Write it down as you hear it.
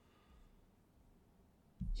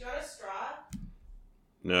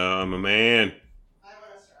No, I'm a man. I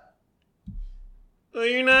want a straw. Oh,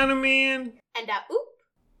 you're not a man? And oop.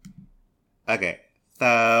 Okay,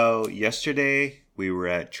 so yesterday we were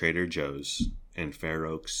at Trader Joe's in Fair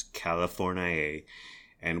Oaks, California,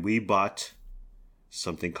 and we bought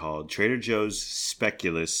something called Trader Joe's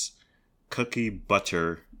Speculoos Cookie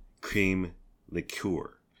Butter Cream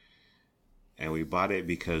Liqueur. And we bought it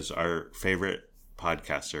because our favorite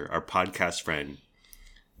podcaster, our podcast friend,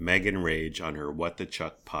 Megan Rage, on her What the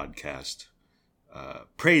Chuck podcast,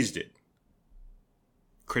 praised it,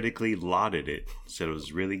 critically lauded it, said it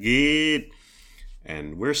was really good.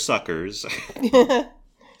 And we're suckers.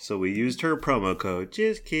 So we used her promo code.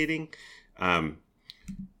 Just kidding.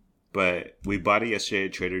 But we bought it yesterday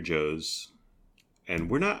at Trader Joe's. And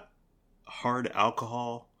we're not hard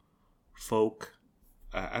alcohol folk.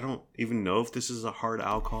 I don't even know if this is a hard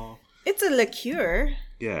alcohol. It's a liqueur.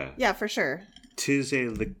 Yeah. Yeah, for sure. Tis a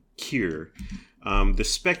liqueur. The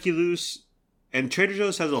Speculoos. And Trader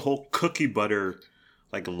Joe's has a whole cookie butter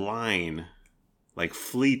line,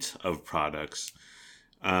 fleet of products.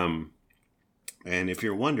 And if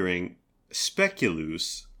you're wondering,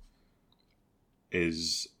 Speculoos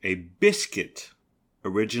is a biscuit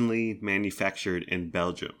originally manufactured in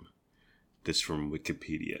Belgium. This from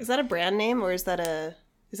Wikipedia. Is that a brand name, or is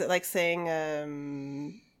it like saying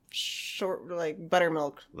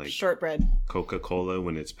buttermilk, shortbread? Coca-Cola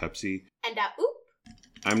when it's Pepsi. And oop.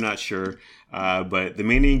 I'm not sure, but the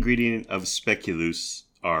main ingredient of Speculoos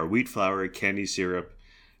are wheat flour, candy syrup,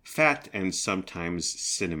 fat, and sometimes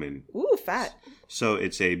cinnamon. Ooh, fat. So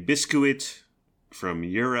it's a biscuit from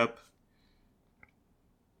Europe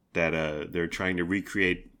that they're trying to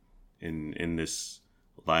recreate in this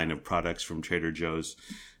line of products from Trader Joe's.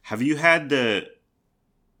 Have you had the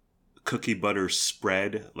cookie butter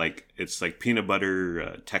spread? It's like peanut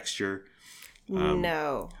butter texture?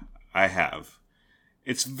 No. I have.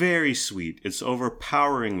 It's very sweet. It's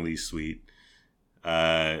overpoweringly sweet.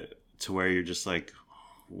 To where you're just like,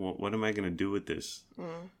 what am I going to do with this?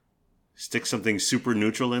 Stick something super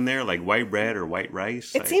neutral in there, like white bread or white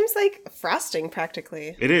rice? It seems like frosting,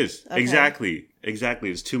 practically. It is. Okay. Exactly.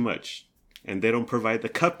 It's too much. And they don't provide the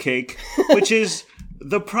cupcake, which is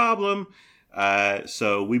the problem.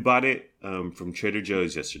 So we bought it from Trader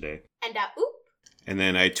Joe's yesterday. And oop. And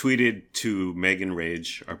then I tweeted to Megan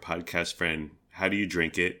Rage, our podcast friend, how do you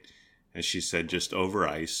drink it? And she said just over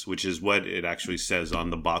ice, which is what it actually says on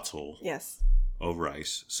the bottle. Yes. Over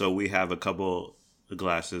ice. So we have a couple of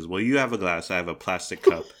glasses. Well, you have a glass. I have a plastic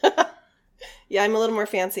cup. Yeah, I'm a little more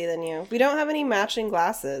fancy than you. We don't have any matching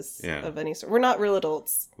glasses of any sort. We're not real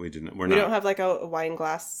adults. We didn't. We don't have like a wine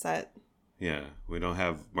glass set. Yeah, we don't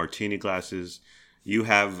have martini glasses. You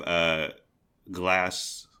have a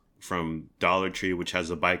glass from Dollar Tree, which has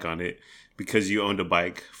a bike on it, because you owned a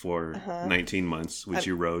bike for 19 months, which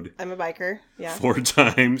you rode. I'm a biker, yeah. 4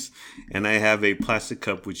 times. And I have a plastic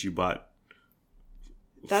cup, which you bought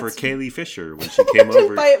for Kaylee Fisher when she came over. I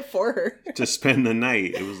didn't buy it for her. To spend the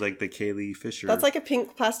night. It was like the Kaylee Fisher. That's like a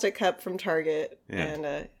pink plastic cup from Target. Yeah.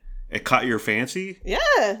 And it caught your fancy? Yeah.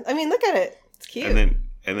 I mean, look at it. It's cute.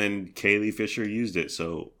 And then Kaylee Fisher used it.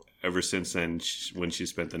 So ever since then, when she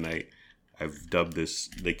spent the night, I've dubbed this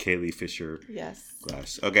the Kaylee Fisher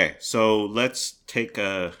glass. Okay, so let's take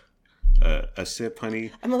a sip,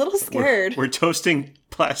 honey. I'm a little scared. We're toasting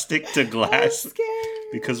plastic to glass. I'm scared.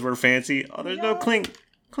 Because we're fancy. Oh, there's no clink.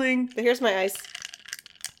 Cling. But here's my ice.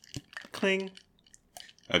 Cling.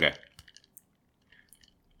 Okay.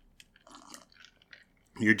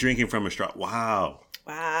 You're drinking from a straw. Wow.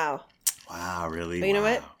 Wow, really? But you know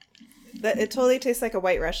what? It totally tastes like a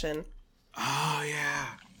White Russian. Oh, yeah.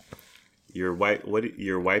 You're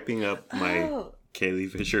wiping up my Kaylee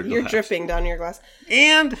Fisher glass. You're dripping down your glass.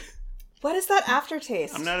 And what is that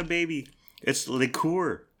aftertaste? I'm not a baby. It's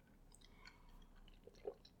liqueur.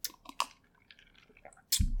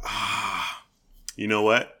 You know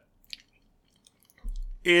what?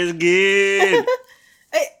 It's good.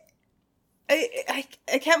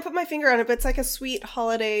 I can't put my finger on it, but it's like a sweet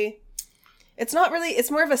holiday. It's not really.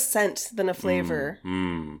 It's more of a scent than a flavor.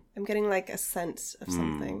 I'm getting like a scent of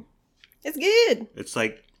something. It's good. It's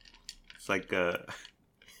like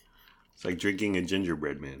drinking a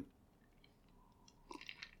gingerbread man.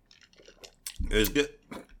 It's good.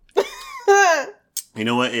 You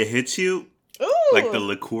know what? It hits you. Ooh. Like the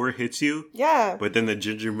liqueur hits you. Yeah. But then the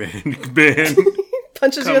gingerbread man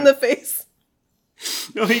punches you in the face.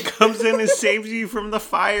 No, he comes in and saves you from the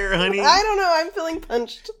fire, honey. I don't know. I'm feeling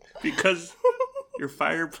punched. Because your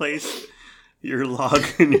fireplace, your log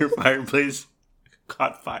in your fireplace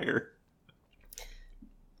caught fire.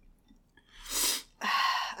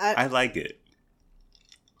 I like it.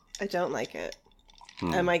 I don't like it.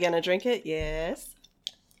 Am I gonna drink it? Yes.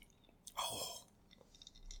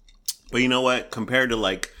 But you know what? Compared to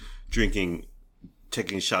like taking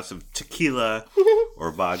shots of tequila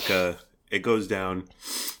or vodka, it goes down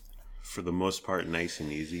for the most part nice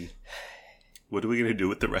and easy. What are we gonna do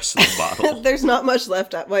with the rest of the bottle? There's not much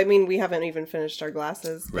left. Well, I mean, we haven't even finished our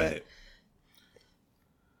glasses. But Right.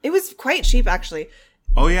 it was quite cheap, actually.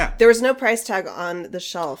 Oh yeah. There was no price tag on the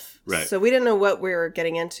shelf. Right. So we didn't know what we were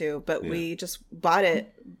getting into, but we just bought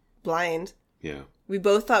it blind. Yeah. We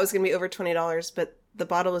both thought it was going to be over $20, but the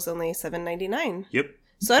bottle was only $7.99. Yep.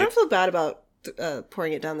 So I don't feel bad about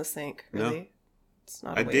pouring it down the sink, really. No. It's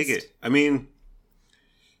not a I waste. dig it. I mean,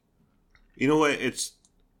 you know what? It's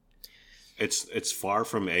far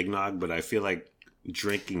from eggnog, but I feel like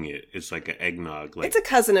drinking it's like an eggnog. Like It's a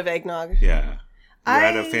cousin of eggnog. yeah. You're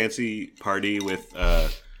at a fancy party with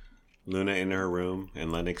Luna in her room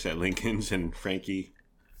and Lennox at Lincoln's and Frankie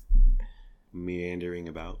meandering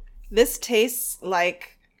about. This tastes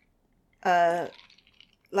like a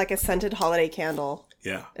scented holiday candle.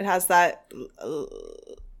 Yeah. It has that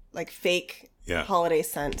like fake Yeah. holiday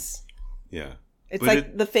scent. Yeah. It's But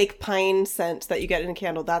like the fake pine scent that you get in a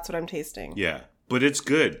candle. That's what I'm tasting. Yeah. But it's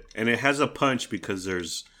good. And it has a punch because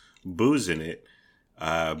there's booze in it.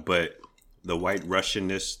 But the white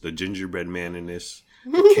Russianness, the gingerbread man-ness,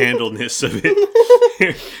 the candleness of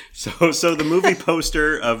it. So the movie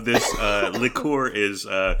poster of this liqueur is,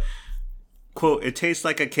 quote, "It tastes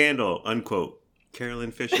like a candle," unquote.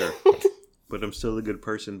 Carolyn Fisher. But I'm Still a Good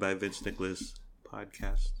Person by Vince Nicholas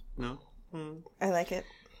podcast. No? I like it.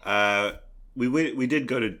 We did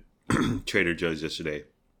go to Trader Joe's yesterday.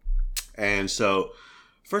 And so,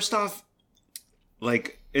 first off,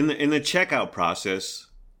 like in the checkout process,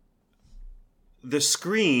 the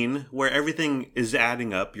screen where everything is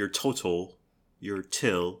adding up, your total, your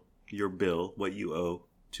till, your bill, what you owe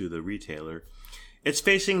to the retailer, it's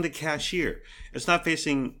facing the cashier. It's not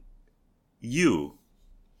facing you,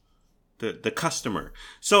 the customer.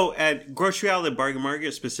 So at Grocery Outlet Bargain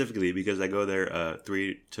Market specifically, because I go there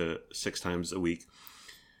 3 to 6 times a week,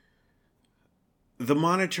 the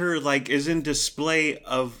monitor like is in display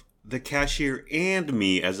of the cashier and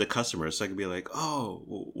me as a customer. So I can be like, oh,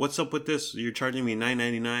 what's up with this? You're charging me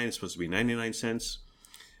 $9.99. It's supposed to be 99 cents.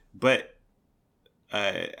 But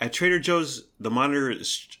at Trader Joe's, the monitor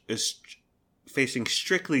is facing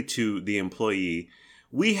strictly to the employee.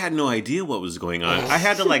 We had no idea what was going on. I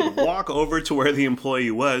had to like walk over to where the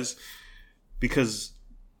employee was because,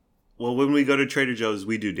 well, when we go to Trader Joe's,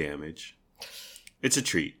 we do damage. It's a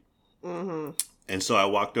treat. Mm-hmm. And so I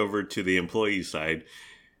walked over to the employee side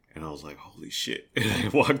and I was like, holy shit. And I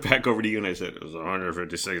walked back over to you and I said, it was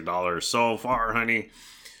 $156 so far, honey.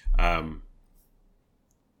 But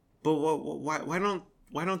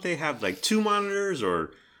why don't they have like 2 monitors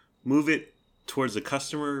or move it towards the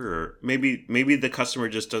customer? Or maybe the customer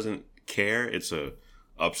just doesn't care. It's a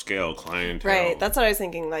upscale clientele. Right. That's what I was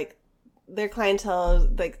thinking. Like their clientele,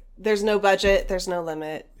 like there's no budget, there's no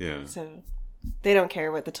limit. Yeah. So they don't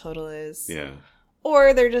care what the total is. Yeah.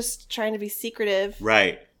 Or they're just trying to be secretive.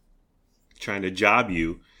 Right. Trying to job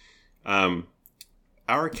you.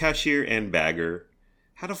 Our cashier and bagger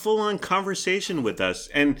had a full-on conversation with us.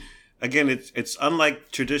 And again, it's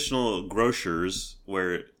unlike traditional grocers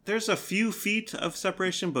where there's a few feet of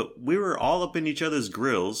separation, but we were all up in each other's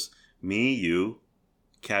grills. Me, you,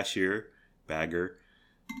 cashier, bagger,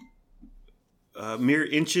 mere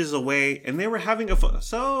inches away. And they were having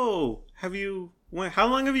so, how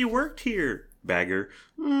long have you worked here? Bagger,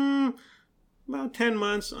 about 10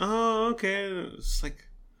 months. Oh, okay. It's like,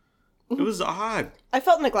 it was odd. I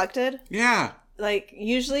felt neglected. Yeah. Like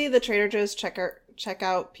usually the Trader Joe's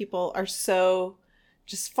checkout people are so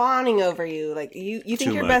just fawning over you. Like you think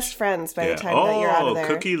Too you're much. best friends by the time that you're out of there.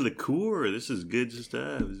 Cookie liqueur. This is good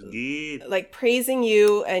stuff. It's good. Like praising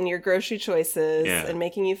you and your grocery choices Yeah. and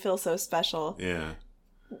making you feel so special. Yeah.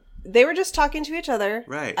 They were just talking to each other.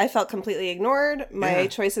 Right. I felt completely ignored. My Yeah.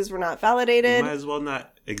 choices were not validated. Might as well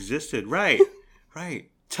not existed. Right.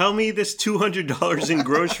 Right. Tell me this $200 in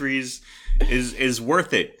groceries is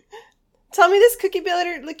worth it. Tell me this cookie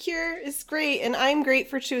butter liqueur is great and I'm great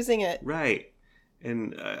for choosing it. Right.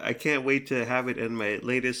 And I can't wait to have it in my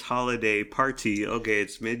latest holiday party. Okay,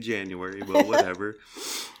 it's mid-January, but whatever.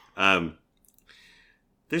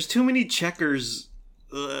 There's too many checkers.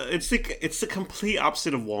 It's the complete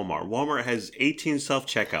opposite of Walmart. Walmart has 18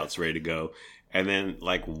 self-checkouts ready to go. And then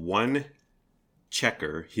like one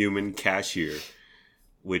checker, human cashier,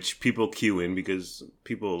 which people queue in because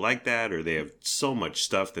people like that or they have so much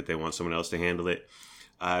stuff that they want someone else to handle it.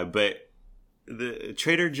 But the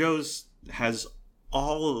Trader Joe's has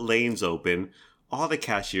all lanes open, all the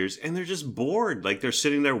cashiers, and they're just bored. Like, they're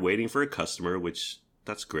sitting there waiting for a customer, which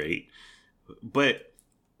that's great. But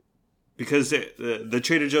because the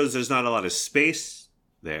Trader Joe's, there's not a lot of space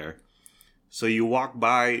there. So you walk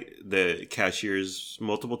by the cashiers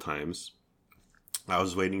multiple times. I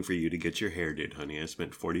was waiting for you to get your hair did, honey. I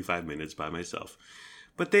spent 45 minutes by myself.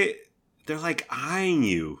 But they're like eyeing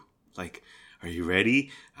you. Like, are you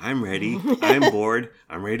ready? I'm ready. I'm bored.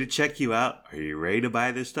 I'm ready to check you out. Are you ready to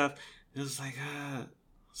buy this stuff? It was like,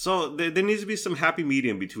 So there needs to be some happy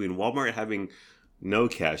medium between Walmart having no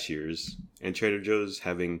cashiers and Trader Joe's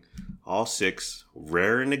having all 6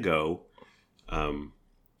 raring to go.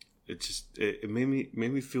 It made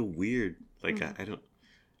me feel weird. Like I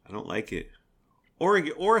don't like it.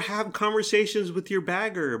 Or have conversations with your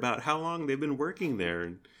bagger about how long they've been working there,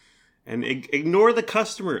 and ignore the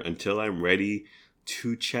customer until I'm ready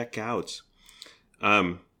to check out.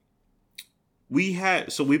 We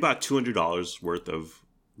bought $200 worth of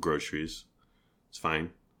groceries. It's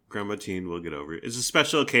fine. Grandma Teen will get over it. It's a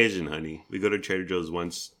special occasion, honey. We go to Trader Joe's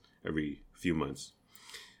once every few months.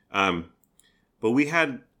 But we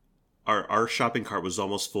had our shopping cart was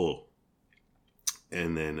almost full.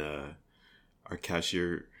 And then our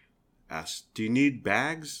cashier asked, "Do you need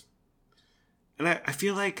bags?" And I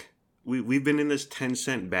feel like we've been in this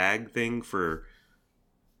 10-cent bag thing for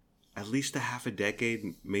at least a half a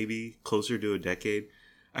decade, maybe closer to a decade.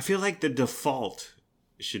 I feel like the default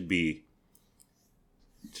should be,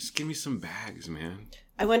 just give me some bags, man.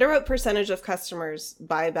 I wonder what percentage of customers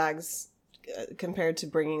buy bags compared to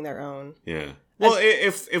bringing their own. Yeah. Well,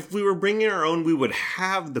 if we were bringing our own, we would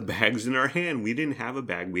have the bags in our hand. We didn't have a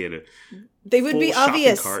bag. We had a They would be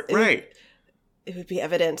obvious. Cart. Right. It would be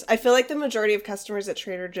evident. I feel like the majority of customers at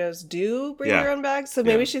Trader Joe's do bring their own bags. So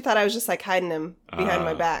maybe she thought I was just like hiding them behind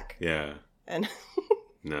my back. Yeah. And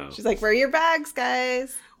no. She's like, "Where are your bags,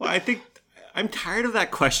 guys?" Well, I think I'm tired of that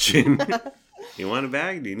question. You want a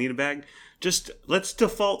bag? Do you need a bag? Just let's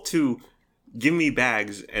default to give me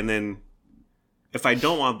bags, and then if I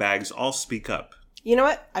don't want bags, I'll speak up. You know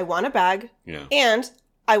what? I want a bag. Yeah. And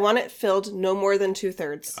I want it filled no more than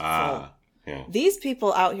 2/3 full. Yeah. These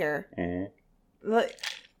people out here,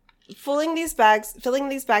 filling these bags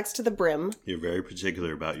to the brim. You're very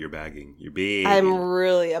particular about your bagging. You're big. I'm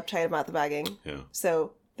really uptight about the bagging. Yeah.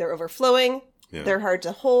 So they're overflowing. Yeah. They're hard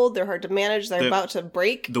to hold. They're hard to manage. They're about to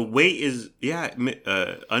break. The weight is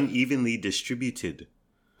unevenly distributed.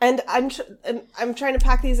 And I'm trying to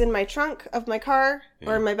pack these in my trunk of my car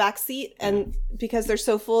or in my back seat, and because they're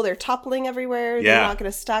so full, they're toppling everywhere. Yeah. They're not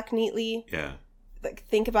going to stack neatly. Yeah. Like,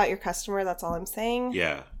 think about your customer. That's all I'm saying.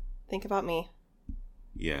 Yeah. Think about me.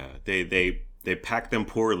 Yeah. They pack them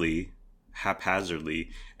poorly,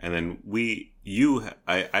 haphazardly, and then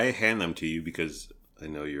I hand them to you because I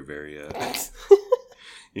know you're very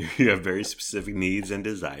you have very specific needs and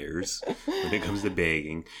desires when it comes to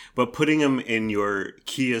bagging. But putting them in your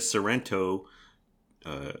Kia Sorento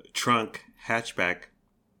trunk hatchback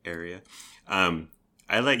area,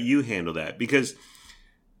 I let you handle that because,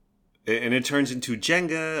 and it turns into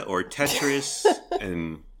Jenga or Tetris.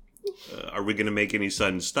 And are we going to make any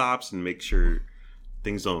sudden stops and make sure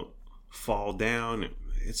things don't fall down?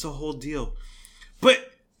 It's a whole deal. But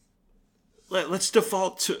let's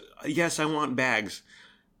default to, yes, I want bags.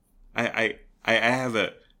 I have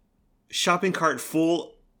a shopping cart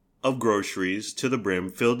full of groceries to the brim,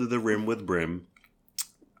 filled to the rim with brim.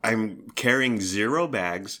 I'm carrying 0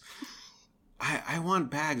 bags. I want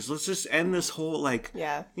bags. Let's just end this whole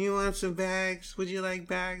you want some bags? Would you like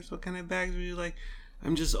bags? What kind of bags would you like?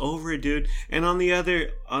 I'm just over it, dude. And on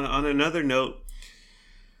another note,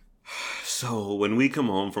 so when we come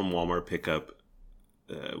home from Walmart pickup,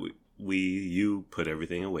 you put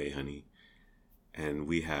everything away, honey. And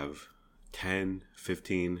we have 10,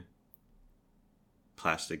 15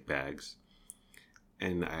 plastic bags.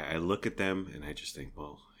 And I look at them and I just think,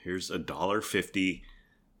 well, here's $1.50.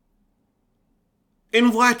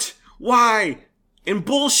 In what? Why? In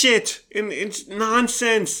bullshit. In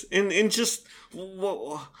nonsense. In just...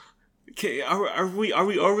 Okay, are we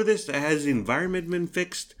over this? Has the environment been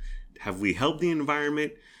fixed? Have we helped the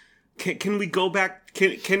environment? Can we go back?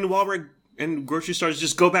 Can Walmart and grocery stores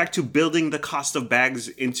just go back to building the cost of bags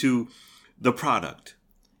into the product,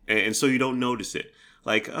 and so you don't notice it?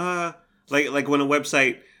 Like when a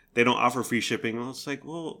website, they don't offer free shipping. Well, it's like,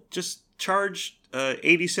 well, just charge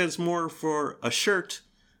 80 cents more for a shirt,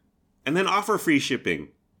 and then offer free shipping.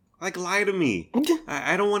 Like, lie to me.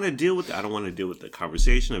 I don't want to deal with. I don't want to deal with the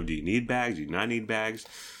conversation of, do you need bags? Do you not need bags?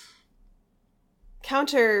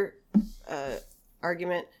 Counter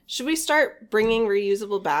argument. Should we start bringing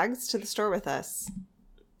reusable bags to the store with us?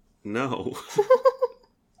 No.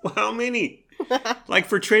 Well, how many? Like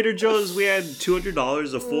for Trader Joe's, we had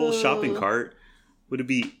 $200, a full shopping cart. Would it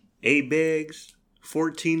be 8 bags,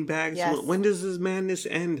 14 bags? Yes. When does this madness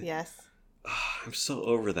end? Yes. I'm so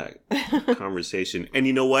over that conversation. And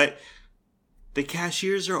you know what? The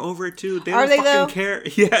cashiers are over it too. They Are don't they, fucking though? care.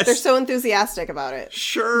 Yes. They're so enthusiastic about it.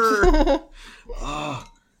 Sure.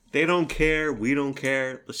 They don't care. We don't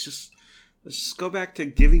care. Let's just go back to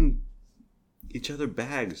giving each other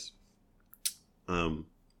bags.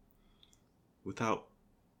 Without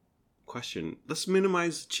question. Let's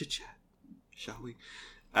minimize chit chat, shall we?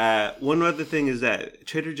 One other thing is that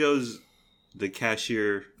Trader Joe's, the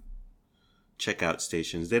cashier checkout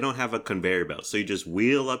stations, they don't have a conveyor belt. So you just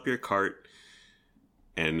wheel up your cart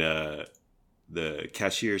and the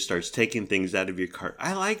cashier starts taking things out of your cart.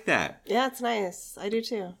 I like that. Yeah, it's nice. I do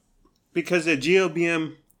too. Because at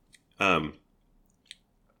GOBM, I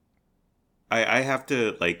have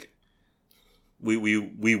to, like, we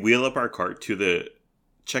wheel up our cart to the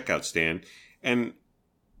checkout stand, and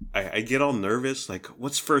I get all nervous. Like,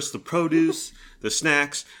 what's first? The produce, the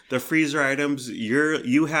snacks, the freezer items.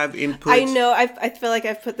 You have input. I know. I feel like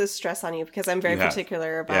I've put this stress on you because I'm very You have.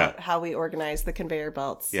 particular about how we organize the conveyor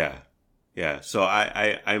belts. Yeah. So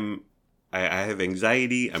I have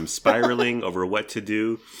anxiety. I'm spiraling over what to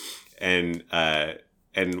do, and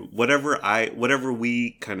whatever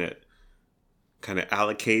we kind of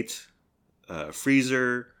allocate,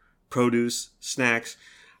 freezer, produce, snacks.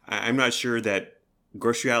 I'm not sure that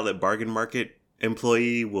grocery outlet bargain market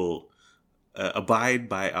employee will abide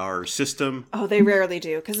by our system. Oh, they rarely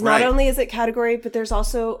do, because not only is it category, but there's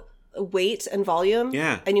also weight and volume.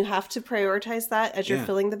 Yeah. And you have to prioritize that as you're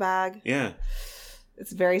filling the bag. Yeah.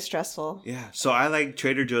 It's very stressful. Yeah. So I like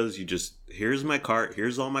Trader Joe's. Here's my cart.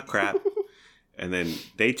 Here's all my crap. And then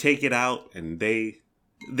they take it out and they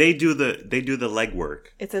do the legwork.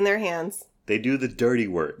 It's in their hands. They do the dirty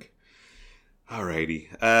work.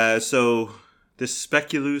 Alrighty. So this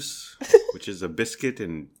speculoos, which is a biscuit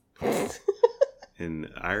in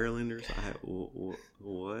Ireland or something.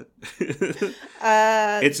 What?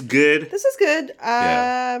 It's good. This is good.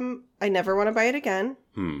 I never want to buy it again.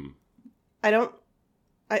 I don't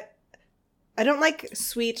like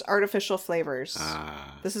sweet artificial flavors.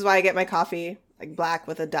 This is why I get my coffee like black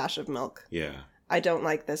with a dash of milk. Yeah. I don't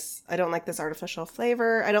like this artificial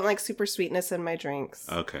flavor. I don't like super sweetness in my drinks.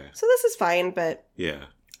 Okay. So this is fine, but yeah,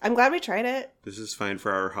 I'm glad we tried it. This is fine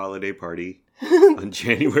for our holiday party on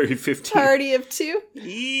January 15th. Party of 2?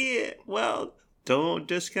 Yeah. Well, don't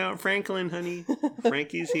discount Franklin, honey.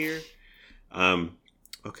 Frankie's here.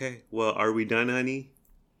 Okay. Well, are we done, honey?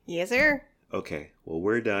 Yes, sir. Okay. Well,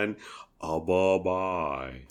 we're done. Bye-bye.